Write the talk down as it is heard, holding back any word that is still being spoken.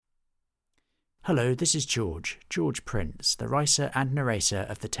Hello, this is George Prince, the writer and narrator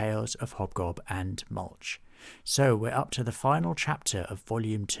of the Tales of Hobgob and Mulch. So we're up to the final chapter of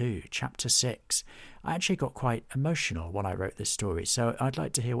Volume 2, Chapter 6. I actually got quite emotional when I wrote this story, so I'd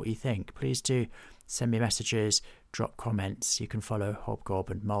like to hear what you think. Please do send me messages, drop comments. You can follow Hobgob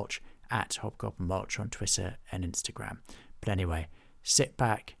and Mulch at Hobgob and Mulch on Twitter and Instagram. But anyway, sit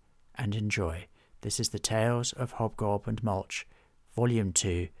back and enjoy. This is the Tales of Hobgob and Mulch, Volume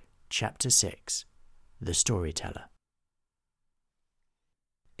 2, Chapter 6, The Storyteller.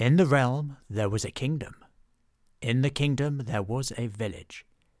 In the realm there was a kingdom. In the kingdom there was a village.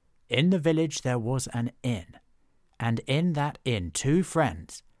 In the village there was an inn. And in that inn 2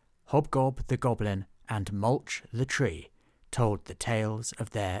 friends, Hobgob the Goblin and Mulch the Tree, told the tales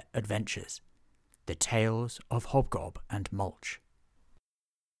of their adventures. The Tales of Hobgob and Mulch.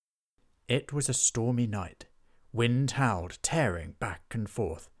 It was a stormy night. Wind howled, tearing back and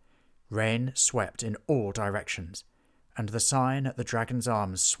forth. Rain swept in all directions, and the sign at the dragon's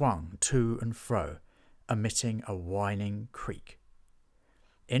arms swung to and fro, emitting a whining creak.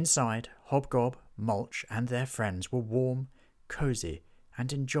 Inside, Hobgob, Mulch, and their friends were warm, cosy,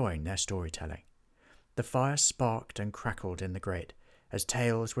 and enjoying their storytelling. The fire sparked and crackled in the grate as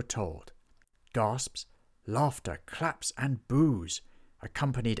tales were told. Gasps, laughter, claps, and boos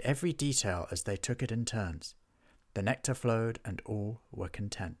accompanied every detail as they took it in turns. The nectar flowed, and all were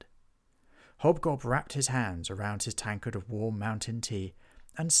content. Hobgob wrapped his hands around his tankard of warm mountain tea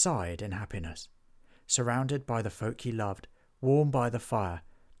and sighed in happiness. Surrounded by the folk he loved, warm by the fire,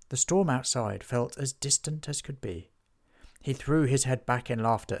 the storm outside felt as distant as could be. He threw his head back in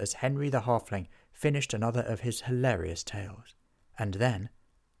laughter as Henry the Halfling finished another of his hilarious tales. And then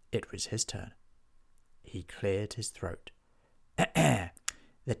it was his turn. He cleared his throat.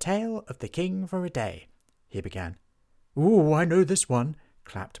 "The Tale of the King for a Day," he began. "Ooh, I know this one,"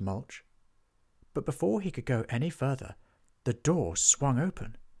 clapped Mulch. But before he could go any further, the door swung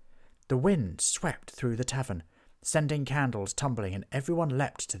open. The wind swept through the tavern, sending candles tumbling, and everyone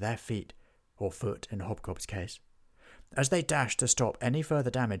leapt to their feet, or foot in Hobgob's case. As they dashed to stop any further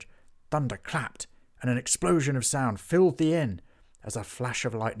damage, thunder clapped, and an explosion of sound filled the inn as a flash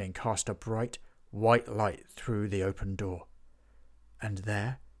of lightning cast a bright, white light through the open door. And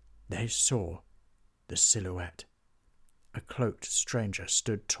there they saw the silhouette. A cloaked stranger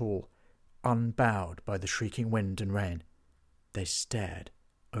stood tall, unbowed by the shrieking wind and rain. They stared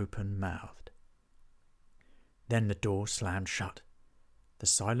open-mouthed. Then the door slammed shut. The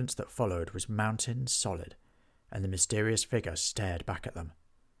silence that followed was mountain solid, and the mysterious figure stared back at them.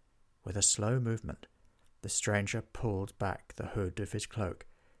 With a slow movement, the stranger pulled back the hood of his cloak,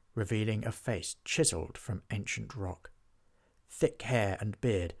 revealing a face chiselled from ancient rock. Thick hair and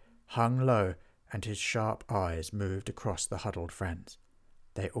beard hung low, and his sharp eyes moved across the huddled friends.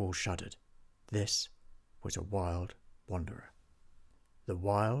 They all shuddered. This was a wild wanderer. The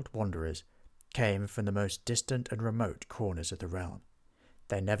wild wanderers came from the most distant and remote corners of the realm.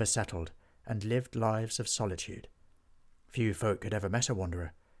 They never settled and lived lives of solitude. Few folk had ever met a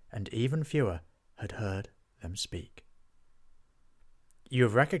wanderer, and even fewer had heard them speak. "You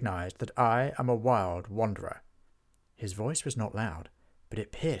have recognized that I am a wild wanderer." His voice was not loud, but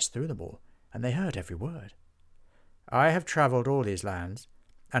it pierced through them all, and they heard every word. "I have travelled all these lands,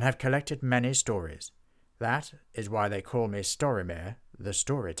 and have collected many stories. That is why they call me Storymere, the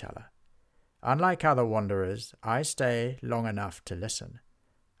storyteller. Unlike other wanderers, I stay long enough to listen,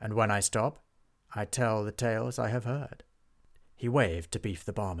 and when I stop, I tell the tales I have heard." He waved to Beef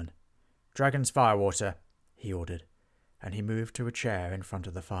the barman. "Dragon's firewater," he ordered, and he moved to a chair in front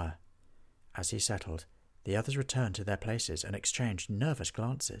of the fire. As he settled, the others returned to their places and exchanged nervous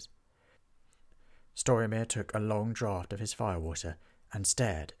glances. Storymere took a long draught of his firewater and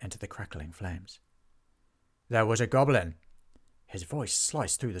stared into the crackling flames. "There was a goblin." His voice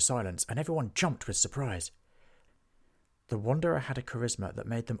sliced through the silence, and everyone jumped with surprise. The wanderer had a charisma that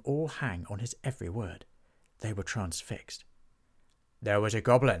made them all hang on his every word. They were transfixed. "There was a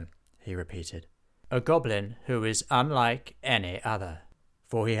goblin," he repeated. "A goblin who is unlike any other,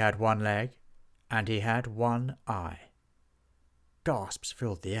 for he had 1 leg, and he had 1 eye." Gasps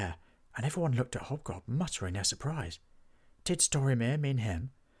filled the air, and everyone looked at Hobgob, muttering their surprise. Did Storymere mean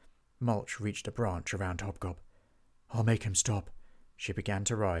him? Mulch reached a branch around Hobgob. "I'll make him stop." She began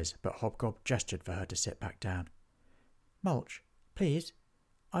to rise, but Hobgob gestured for her to sit back down. "Mulch, please,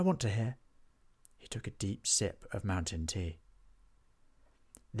 I want to hear." He took a deep sip of mountain tea.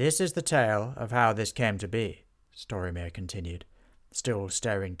 "This is the tale of how this came to be," Storymere continued, still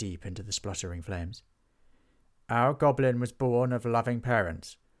staring deep into the spluttering flames. "Our goblin was born of loving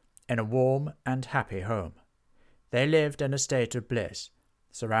parents, in a warm and happy home. They lived in a state of bliss,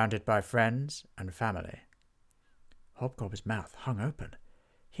 surrounded by friends and family. Hobgob's mouth hung open.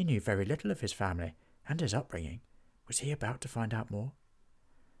 He knew very little of his family and his upbringing. Was he about to find out more?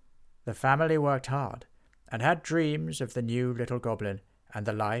 The family worked hard and had dreams of the new little goblin and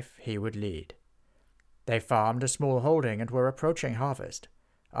the life he would lead. They farmed a small holding and were approaching harvest,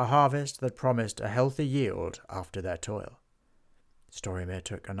 a harvest that promised a healthy yield after their toil. Storymir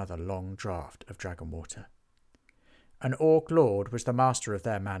took another long draught of dragon water. An orc lord was the master of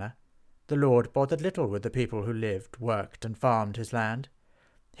their manor. The lord bothered little with the people who lived, worked, and farmed his land.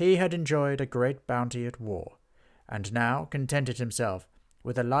 He had enjoyed a great bounty at war, and now contented himself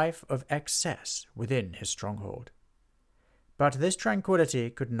with a life of excess within his stronghold. But this tranquillity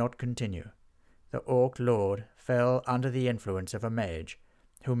could not continue. The orc lord fell under the influence of a mage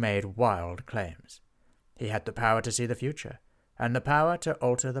who made wild claims. He had the power to see the future, and the power to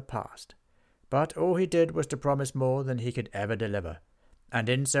alter the past, but all he did was to promise more than he could ever deliver, and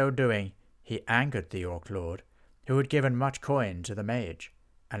in so doing he angered the orc lord, who had given much coin to the mage,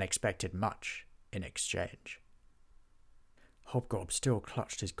 and expected much in exchange. Hobgob still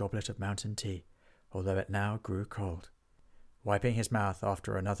clutched his goblet of mountain tea, although it now grew cold. Wiping his mouth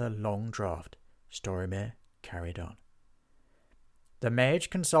after another long draught, Storymir carried on. The mage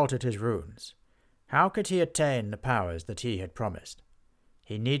consulted his runes. How could he attain the powers that he had promised?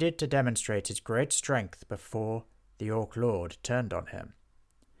 He needed to demonstrate his great strength before the Orc Lord turned on him.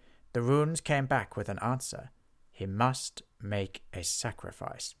 The runes came back with an answer. He must make a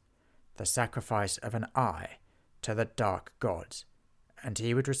sacrifice, the sacrifice of an eye to the dark gods, and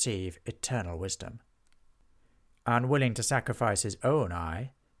he would receive eternal wisdom. Unwilling to sacrifice his own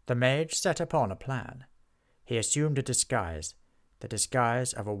eye, the mage set upon a plan. He assumed a disguise, the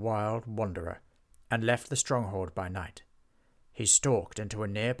disguise of a wild wanderer, and left the stronghold by night. He stalked into a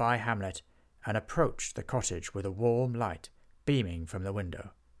nearby hamlet and approached the cottage with a warm light beaming from the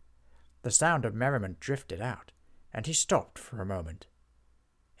window. The sound of merriment drifted out, and he stopped for a moment.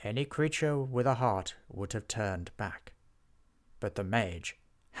 Any creature with a heart would have turned back, but the mage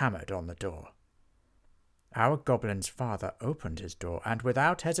hammered on the door. Our goblin's father opened his door and,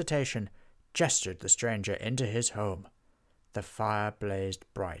 without hesitation, gestured the stranger into his home. The fire blazed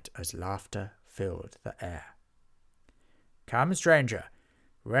bright as laughter filled the air. "Come, stranger,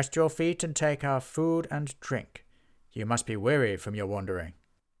 rest your feet and take our food and drink. You must be weary from your wandering."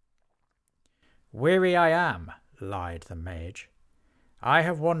 "Weary I am," lied the mage. "I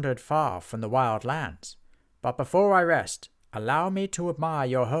have wandered far from the wild lands, but before I rest, allow me to admire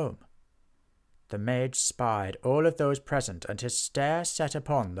your home." The mage spied all of those present, and his stare set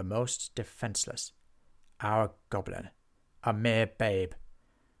upon the most defenceless, our goblin, a mere babe.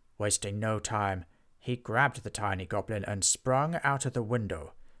 Wasting no time, he grabbed the tiny goblin and sprung out of the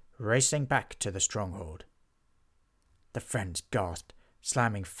window, racing back to the stronghold. The friends gasped,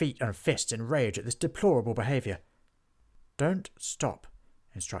 slamming feet and fists in rage at this deplorable behaviour. "Don't stop,"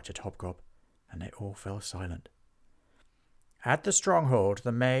 instructed Hobgob, and they all fell silent. At the stronghold,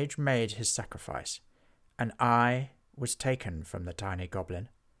 the mage made his sacrifice. An eye was taken from the tiny goblin,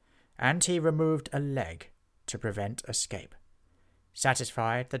 and he removed a leg to prevent escape.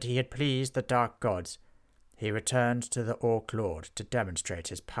 Satisfied that he had pleased the dark gods, he returned to the Orc Lord to demonstrate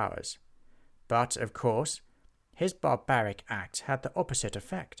his powers. But, of course, his barbaric act had the opposite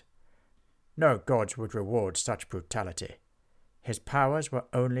effect. No gods would reward such brutality. His powers were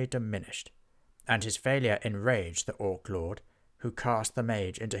only diminished, and his failure enraged the Orc Lord, who cast the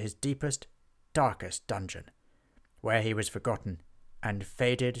mage into his deepest, darkest dungeon, where he was forgotten and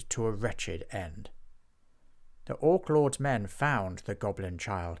faded to a wretched end. The Orc Lord's men found the goblin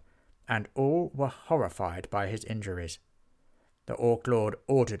child, and all were horrified by his injuries. The Orc Lord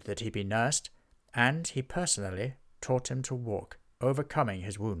ordered that he be nursed, and he personally taught him to walk, overcoming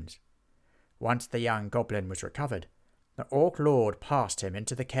his wounds. Once the young goblin was recovered, the Orc Lord passed him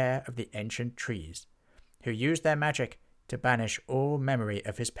into the care of the ancient trees, who used their magic to banish all memory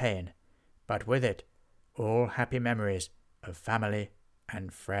of his pain, but with it all happy memories of family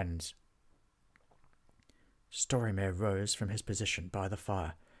and friends. Storymir rose from his position by the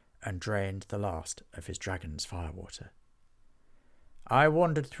fire and drained the last of his dragon's firewater. "I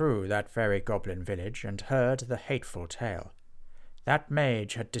wandered through that fairy goblin village and heard the hateful tale. That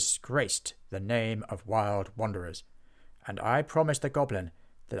mage had disgraced the name of wild wanderers, and I promised the goblin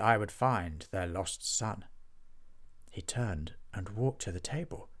that I would find their lost son." He turned and walked to the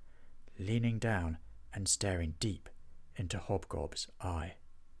table, leaning down and staring deep into Hobgob's eye.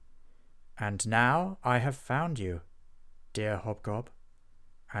 "And now I have found you, dear Hobgob,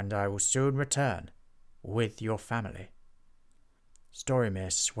 and I will soon return with your family."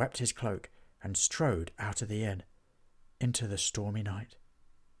 Storymir swept his cloak and strode out of the inn into the stormy night.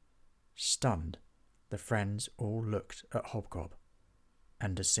 Stunned, the friends all looked at Hobgob,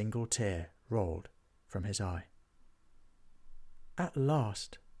 and a single tear rolled from his eye. "At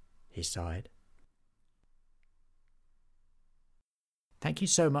last," he sighed. Thank you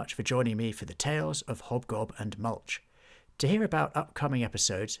so much for joining me for the Tales of Hobgob and Mulch. To hear about upcoming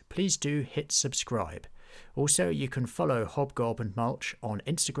episodes, please do hit subscribe. Also, you can follow Hobgob and Mulch on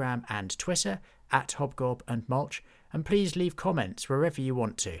Instagram and Twitter at Hobgob and Mulch, and please leave comments wherever you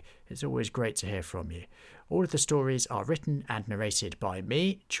want to. It's always great to hear from you. All of the stories are written and narrated by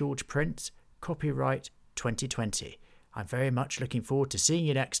me, George Prince, copyright 2020. I'm very much looking forward to seeing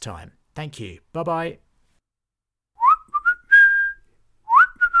you next time. Thank you. Bye-bye.